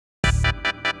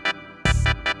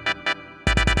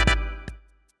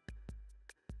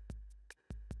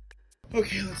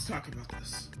Okay, let's talk about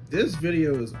this. This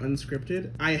video is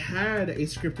unscripted. I had a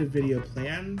scripted video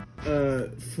planned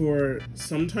for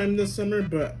sometime this summer,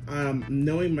 but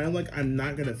knowing my luck, I'm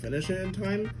not gonna finish it in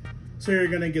time. So you're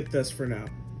gonna get this for now.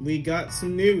 We got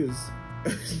some news.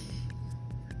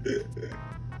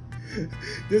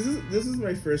 This is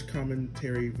my first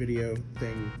commentary video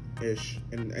thing-ish,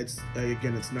 and it's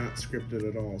not scripted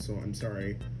at all, so I'm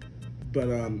sorry.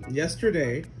 But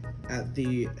yesterday at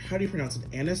the, how do you pronounce it?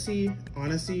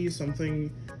 Annecy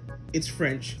something. It's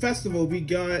French festival. We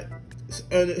got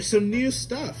some new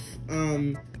stuff.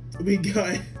 We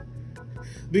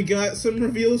got some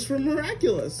reveals from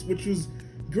Miraculous, which was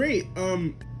great.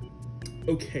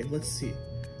 Okay, let's see.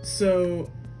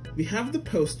 So we have the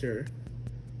poster.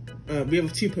 We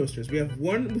have two posters. We have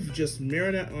one with just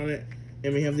Marinette on it,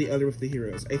 and we have the other with the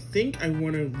heroes. I think I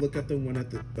want to look at the one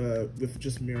at the with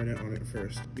just Marinette on it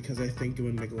first, because I think it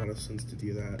would make a lot of sense to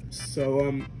do that.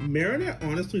 So Marinette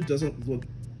honestly doesn't look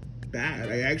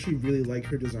bad. I actually really like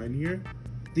her design here.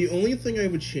 The only thing I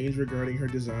would change regarding her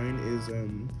design is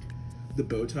the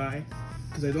bow tie,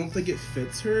 because I don't think it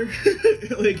fits her.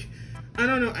 Like, I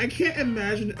don't know, I can't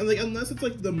imagine, like, unless it's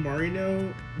like the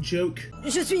Marino joke.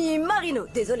 Je suis Marino,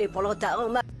 désolé pour le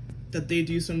retard. That they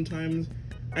do sometimes.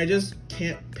 I just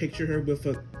can't picture her with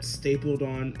a stapled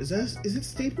on. Is it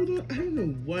stapled on? I don't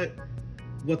know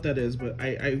what that is, but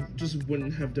I just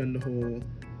wouldn't have done the whole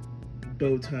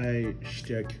bow tie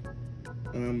shtick.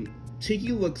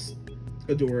 Tiki looks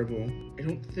adorable. I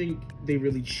don't think they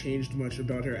really changed much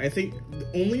about her. I think the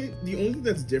only thing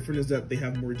that's different is that they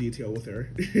have more detail with her.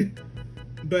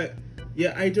 But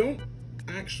yeah, I don't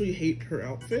actually hate her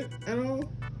outfit at all.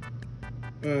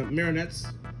 Marinette's,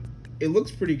 it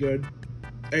looks pretty good.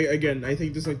 I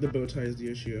think just like the bow tie is the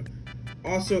issue.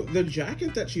 Also, the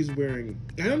jacket that she's wearing,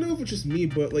 I don't know if it's just me,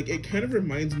 but like it kind of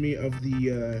reminds me of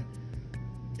the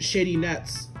Shady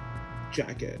Nets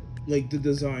jacket. Like the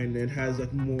design, it has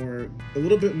like a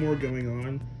little bit more going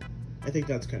on. I think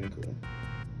that's kind of cool.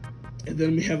 And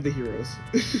then we have the heroes.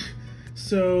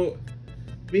 So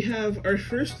we have our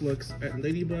first looks at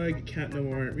Ladybug, Cat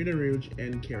Noir, Rita Rouge,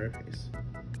 and Carapace.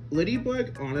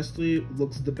 Ladybug honestly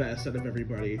looks the best out of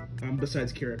everybody,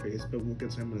 besides Carapace, but we'll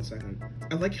get to him in a second.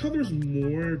 I like how there's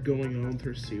more going on with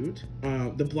her suit.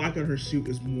 The black on her suit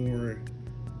is more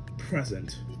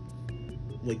present.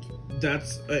 Like,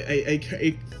 that's,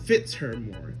 it fits her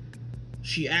more.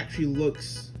 She actually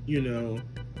looks, you know,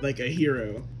 like a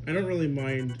hero. I don't really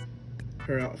mind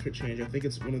her outfit change. I think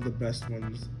it's one of the best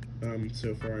ones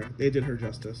so far. They did her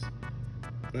justice.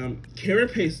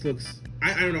 Carapace looks,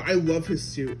 I don't know, I love his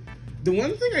suit. The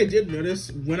one thing I did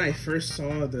notice when I first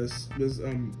saw this was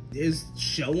his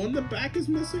shell on the back is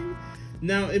missing.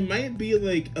 Now, it might be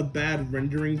like a bad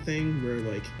rendering thing where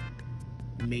like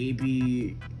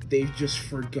maybe they just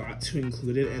forgot to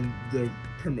include it in the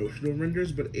promotional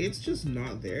renders, but it's just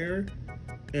not there.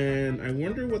 And I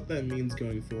wonder what that means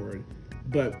going forward.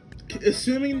 But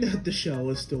assuming that the shell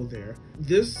is still there,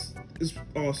 this is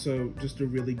also just a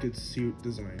really good suit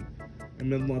design.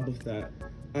 I'm in love with that.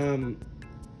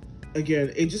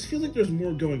 Again, it just feels like there's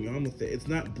more going on with it. It's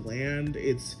not bland.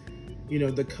 It's, you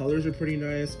know, the colors are pretty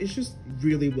nice. It's just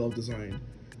really well designed.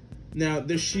 Now,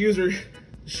 the shoes are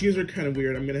kind of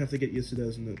weird. I'm gonna have to get used to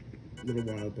those in a little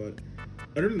while, but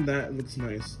other than that, it looks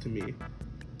nice to me.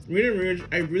 Rita Rouge,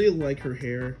 I really like her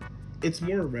hair. It's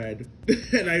more red,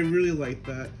 and I really like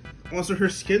that. Also, her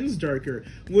skin's darker,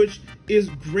 which is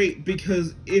great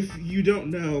because if you don't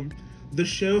know, the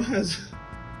show has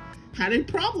had a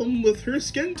problem with her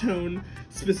skin tone,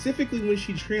 specifically when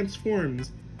she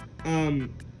transforms,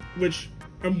 which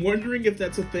I'm wondering if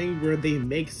that's a thing where they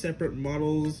make separate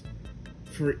models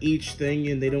for each thing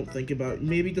and they don't think about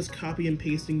maybe just copy and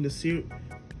pasting the suit,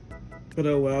 but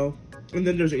oh well. And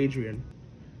then there's Adrian.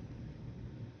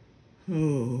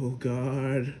 Oh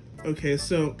god. Okay,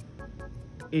 so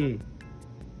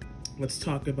let's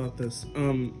talk about this.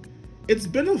 It's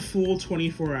been a full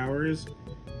 24 hours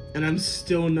and I'm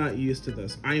still not used to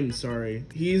this. I am sorry.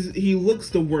 He looks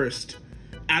the worst.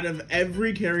 Out of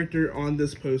every character on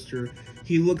this poster,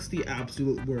 he looks the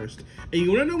absolute worst. And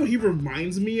you wanna know what he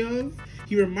reminds me of?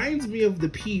 He reminds me of the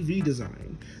PV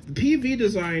design. The PV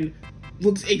design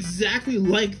looks exactly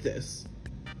like this.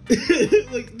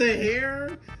 Like the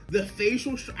hair, the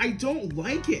facial, I don't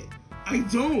like it. I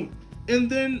don't. And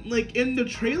then like in the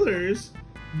trailers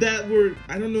that were,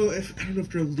 I don't know if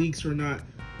they're leaks or not,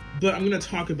 but I'm gonna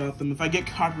talk about them. If I get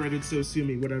copyrighted, so sue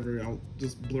me, whatever, I'll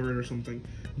just blur it or something.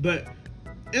 But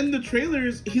in the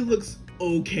trailers, he looks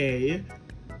okay,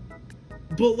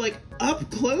 but like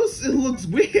up close, it looks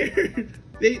weird.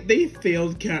 They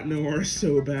failed Cat Noir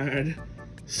so bad.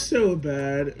 so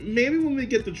bad. Maybe when we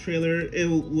get the trailer,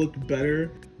 it'll look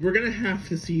better. We're gonna have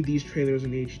to see these trailers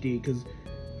in HD because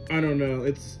I don't know.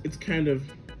 It's kind of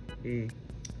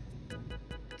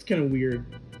it's kind of weird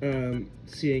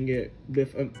seeing it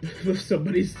with with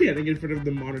somebody standing in front of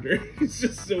the monitor. It's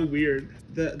just so weird.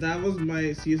 That was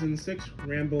my season 6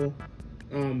 ramble.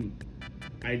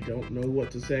 I don't know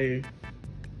what to say.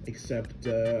 Except,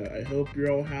 I hope you're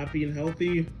all happy and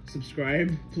healthy.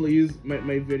 Subscribe, please. My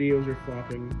videos are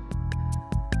flopping.